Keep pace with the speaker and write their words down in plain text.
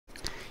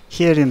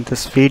Here in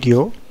this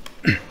video,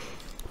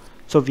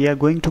 so we are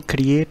going to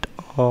create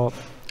a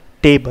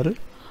table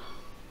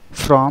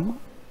from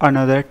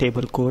another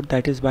table code,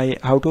 that is by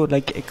how to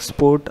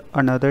export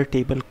another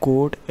table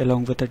code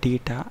along with the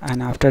data,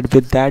 and after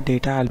with that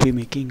data I'll be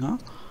making a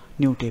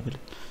new table.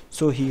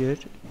 So here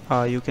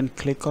you can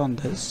click on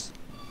this,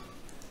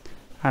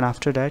 and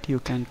after that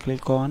you can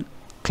click on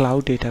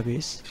cloud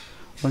database.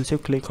 Once you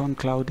click on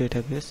cloud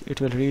database, it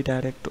will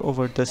redirect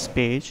over this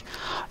page.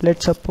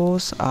 Let's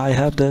suppose I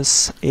have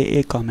this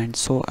AA comment,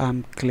 so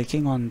I'm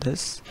clicking on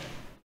this.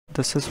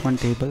 This is one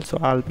table, so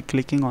I'll be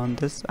clicking on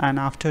this, and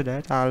after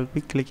that I'll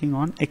be clicking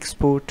on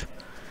export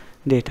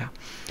data.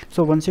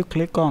 So once you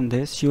click on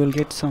this, you will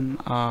get some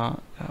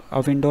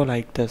a window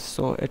like this.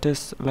 So it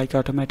is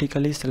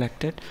automatically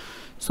selected.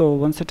 So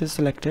once it is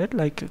selected,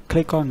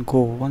 click on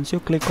go. Once you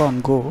click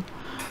on go,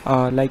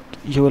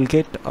 you will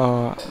get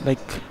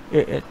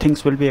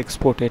things will be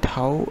exported.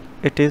 How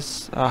it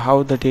is,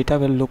 how the data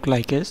will look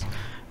like is,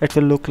 it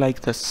will look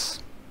like this.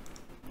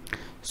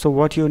 So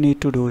what you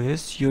need to do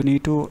is you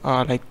need to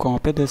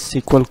copy this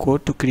SQL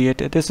code to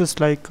create it. This is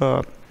like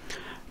a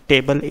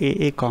table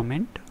AA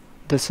comment.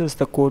 This is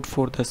the code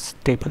for this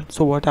table.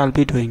 So what I'll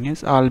be doing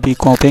is I'll be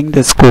copying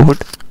this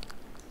code,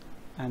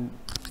 and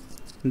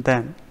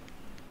then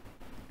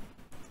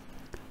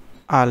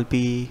I'll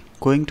be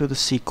going to the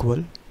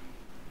SQL,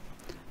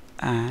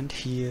 and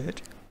here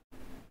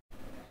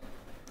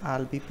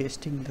I'll be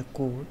pasting the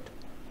code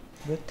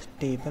with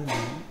table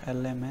name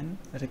element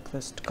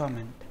request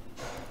comment.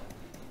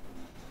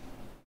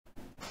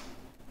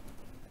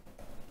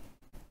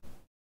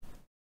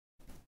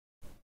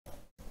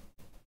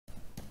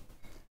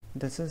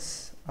 This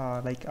is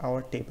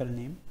our table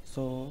name.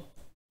 So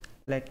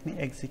let me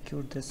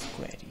execute this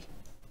query.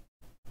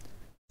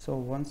 So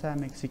once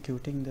I'm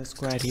executing this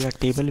query, a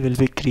table will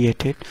be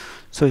created.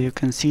 So you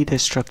can see the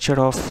structure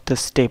of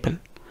this table.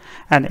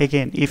 And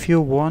again, if you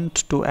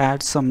want to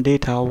add some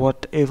data,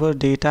 whatever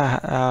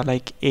data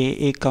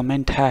AA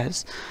comment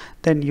has,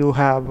 then you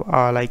have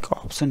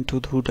option to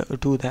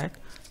do that.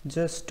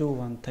 Just do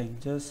one thing,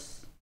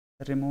 just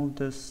remove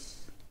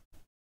this,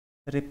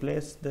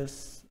 replace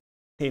this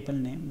table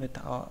name with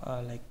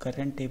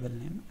current table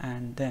name,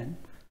 and then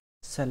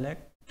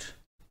select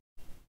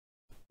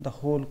the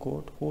whole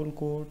code. Whole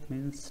code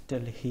means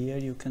till here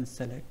you can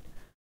select,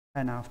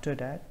 and after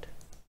that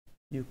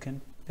you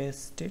can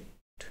paste it,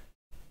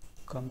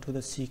 come to the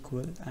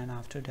SQL, and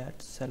after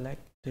that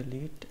select,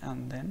 delete,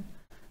 and then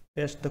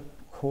paste the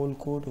whole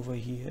code over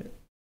here,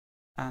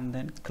 and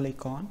then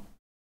click on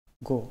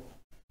go.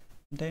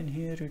 Then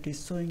here it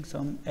is showing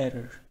some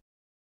error,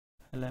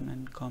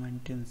 element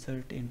comment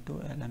insert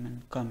into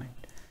element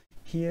comment.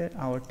 Here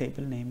our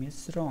table name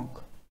is wrong.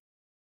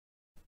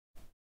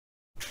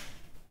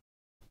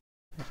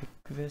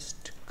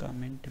 Request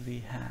comment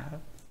we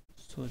have,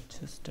 so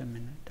just a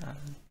minute, I'll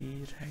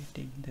be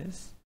writing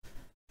this,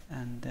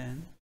 and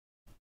then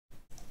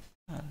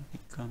I'll be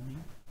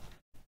coming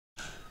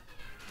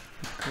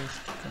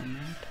request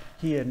comment.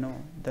 Here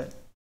no, the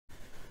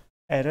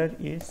error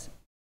is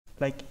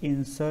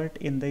insert,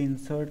 in the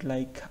insert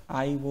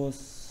I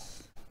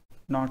was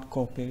not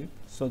copied,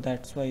 so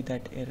that's why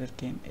that error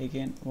came.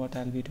 Again, what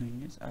I'll be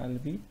doing is I'll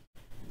be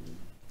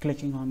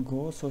clicking on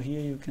go. So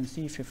here you can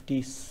see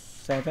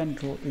 57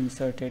 row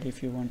inserted.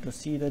 If you want to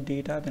see the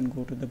data, then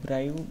go to the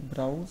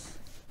browse.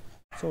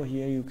 So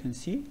here you can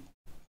see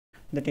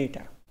the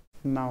data.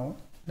 Now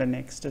the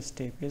next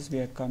step is we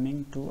are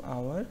coming to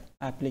our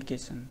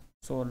application.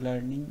 So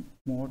learning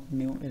mode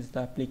new is the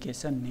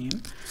application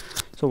name.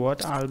 So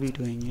what I'll be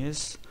doing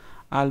is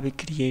I'll be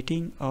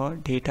creating a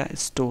data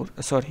store,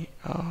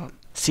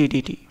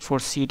 CDT. For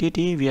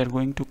CDT we are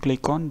going to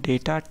click on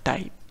data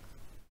type.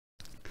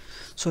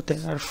 So there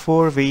are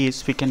 4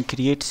 ways we can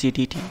create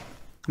CDT: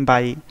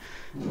 by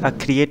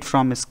create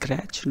from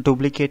scratch,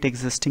 duplicate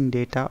existing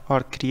data,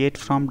 or create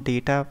from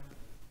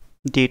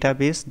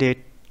database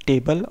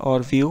table or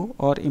view,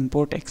 or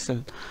import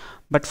Excel.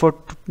 But for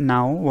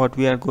now what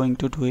we are going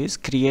to do is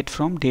create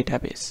from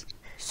database.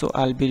 So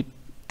I'll be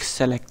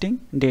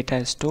selecting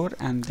data store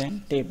and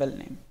then table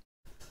name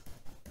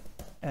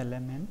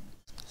element.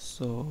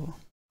 So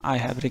I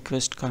have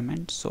request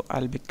comment, so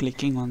I'll be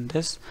clicking on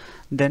this,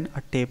 then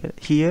a table.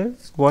 Here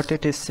what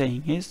it is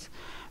saying is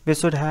we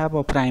should have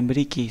a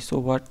primary key. So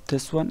what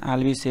this one,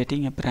 I'll be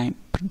setting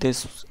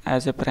this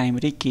as a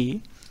primary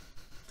key,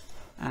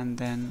 and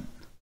then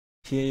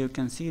here you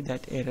can see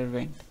that error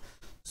went.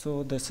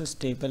 So this is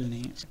table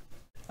name,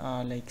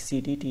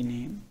 CDT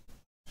name.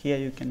 Here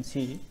you can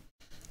see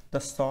the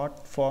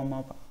short form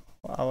of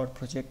our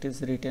project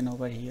is written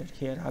over here.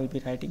 Here I'll be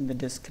writing the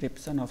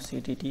description of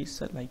CDT.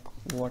 So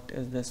what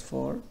is this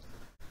for?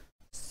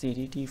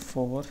 CDT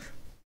for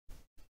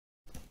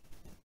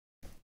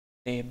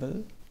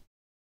table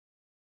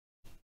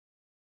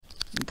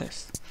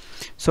this.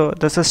 So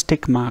this is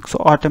tick mark, so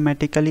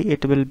automatically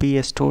it will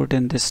be stored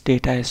in this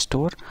data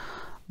store.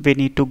 We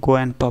need to go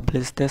and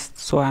publish this.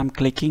 So I'm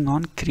clicking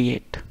on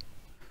create.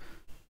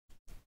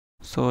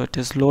 So it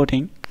is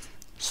loading.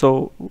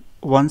 So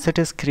once it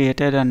is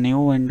created, a new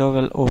window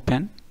will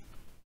open.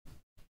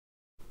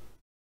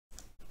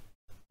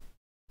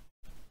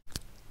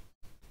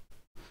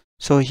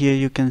 So here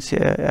you can see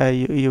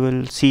you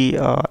will see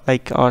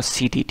like our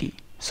CDT.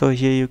 So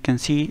here you can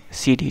see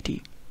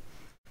CDT,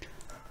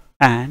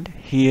 and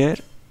here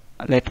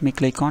let me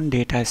click on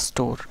data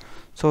store.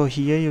 So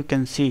here you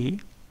can see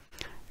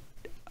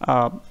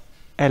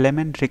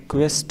element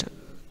request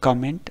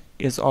comment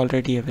is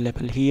already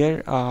available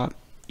here.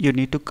 You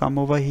need to come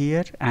over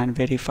here and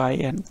verify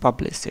and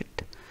publish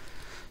it.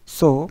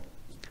 So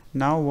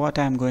now what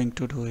I'm going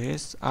to do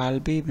is I'll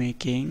be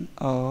making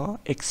a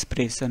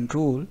expression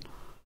rule,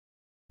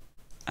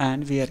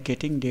 and we are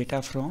getting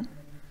data from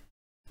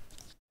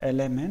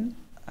element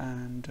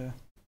and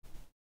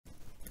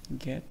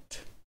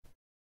get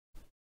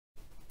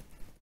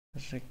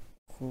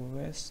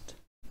request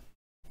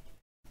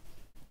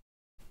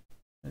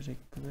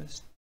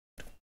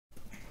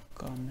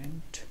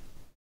comment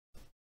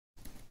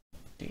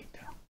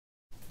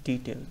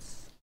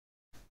details.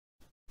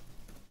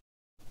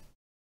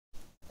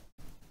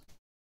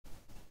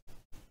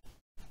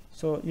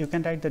 So you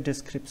can write the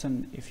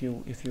description if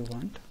you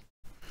want.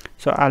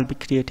 So I'll be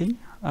creating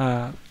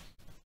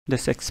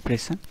this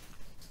expression,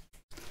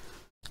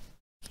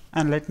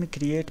 and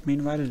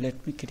meanwhile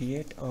let me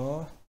create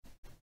a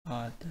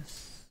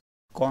this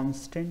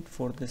constant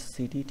for this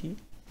CDT.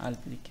 I'll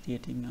be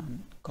creating a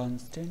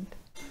constant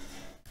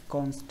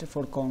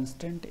for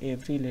constant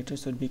every letter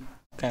should be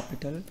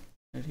capital.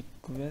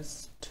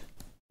 Request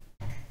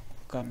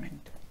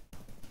comment.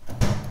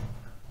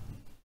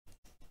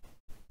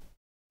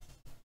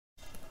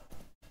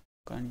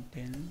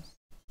 Contains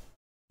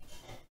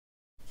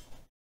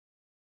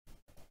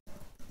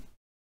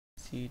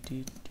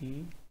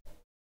CDT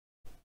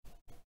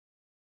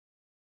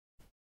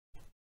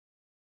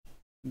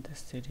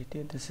this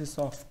CDT. This is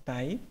of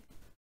type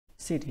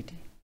CDT.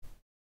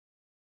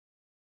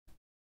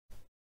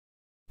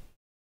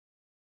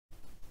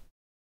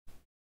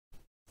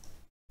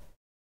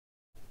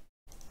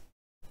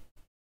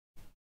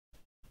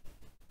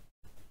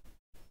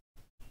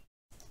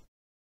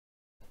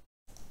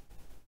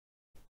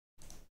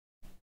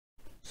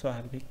 So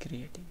I'll be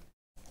creating.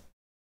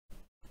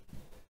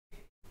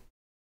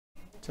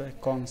 So a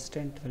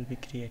constant will be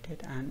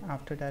created, and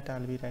after that I'll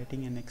be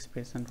writing an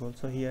expression rule.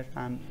 So here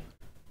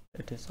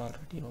it is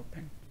already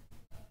open.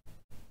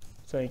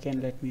 So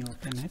again let me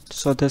open it.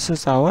 So this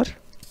is our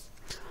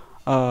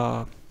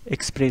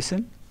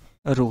expression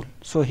rule.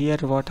 So here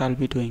what I'll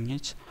be doing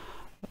is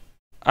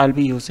I'll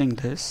be using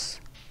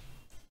this,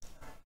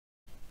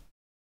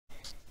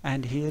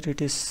 and here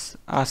it is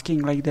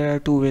asking like there are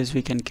two ways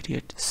we can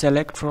create.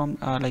 Select from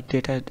like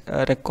data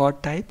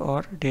record type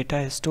or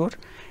data store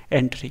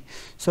entry.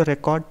 So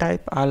record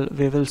type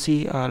we will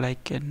see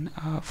like in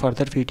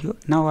further video.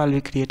 Now I'll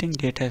be creating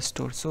data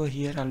store. So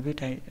here I'll be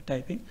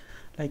typing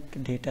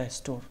like data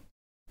store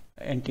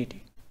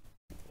entity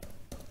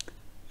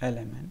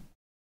element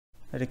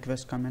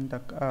request comment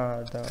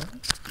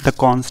the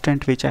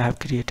constant which I have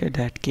created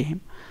that came,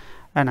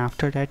 and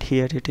after that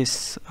here it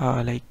is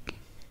like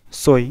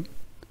showing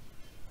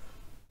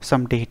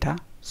some data.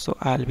 So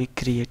I'll be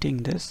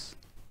creating this.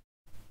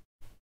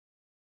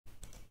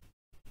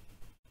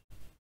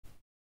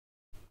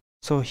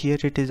 So here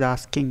it is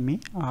asking me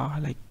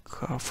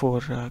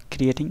for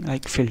creating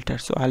like filter.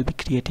 So I'll be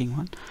creating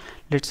one.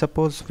 Let's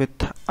suppose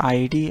with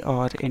ID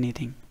or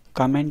anything,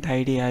 comment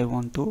ID I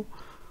want to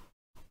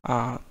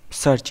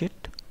search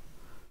it.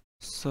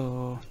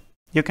 So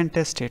you can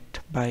test it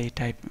by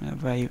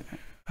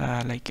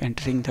like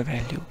entering the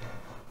value,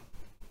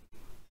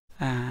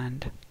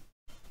 and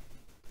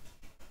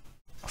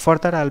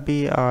further I'll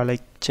be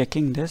like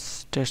checking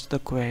this, test the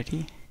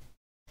query.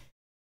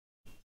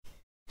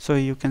 So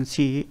you can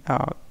see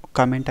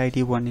comment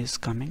ID 1 is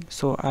coming.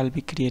 So I'll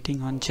be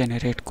creating on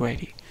generate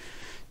query.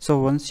 So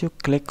once you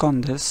click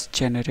on this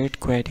generate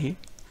query,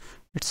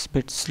 it's a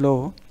bit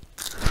slow.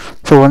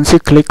 So once you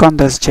click on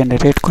this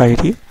generate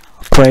query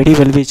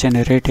will be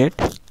generated.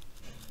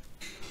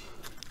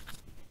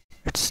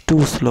 It's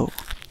too slow.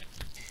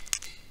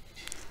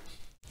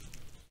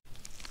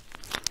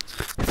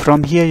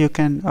 From here you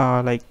can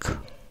like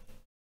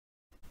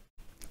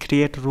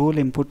create rule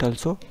input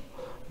also,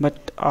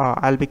 but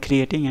I'll be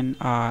creating an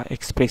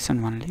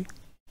expression only.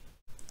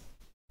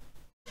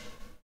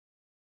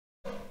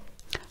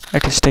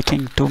 It is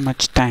taking too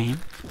much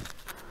time.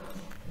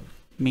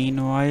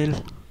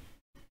 Meanwhile,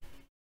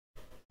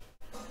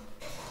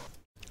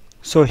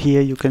 so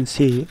here you can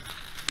see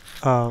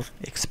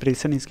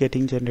expression is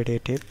getting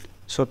generated.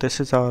 So this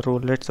is our rule.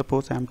 Let's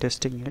suppose I'm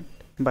testing it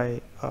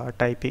by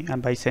typing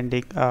and by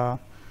sending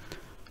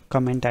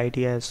comment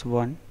ID as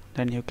 1.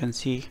 Then you can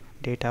see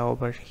data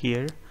over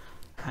here,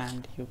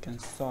 and you can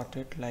sort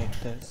it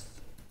like this,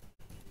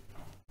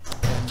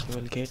 and you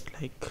will get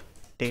like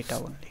data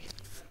only.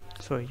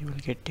 So you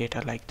will get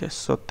data like this.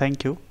 So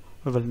thank you.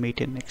 We will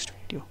meet in next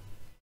video.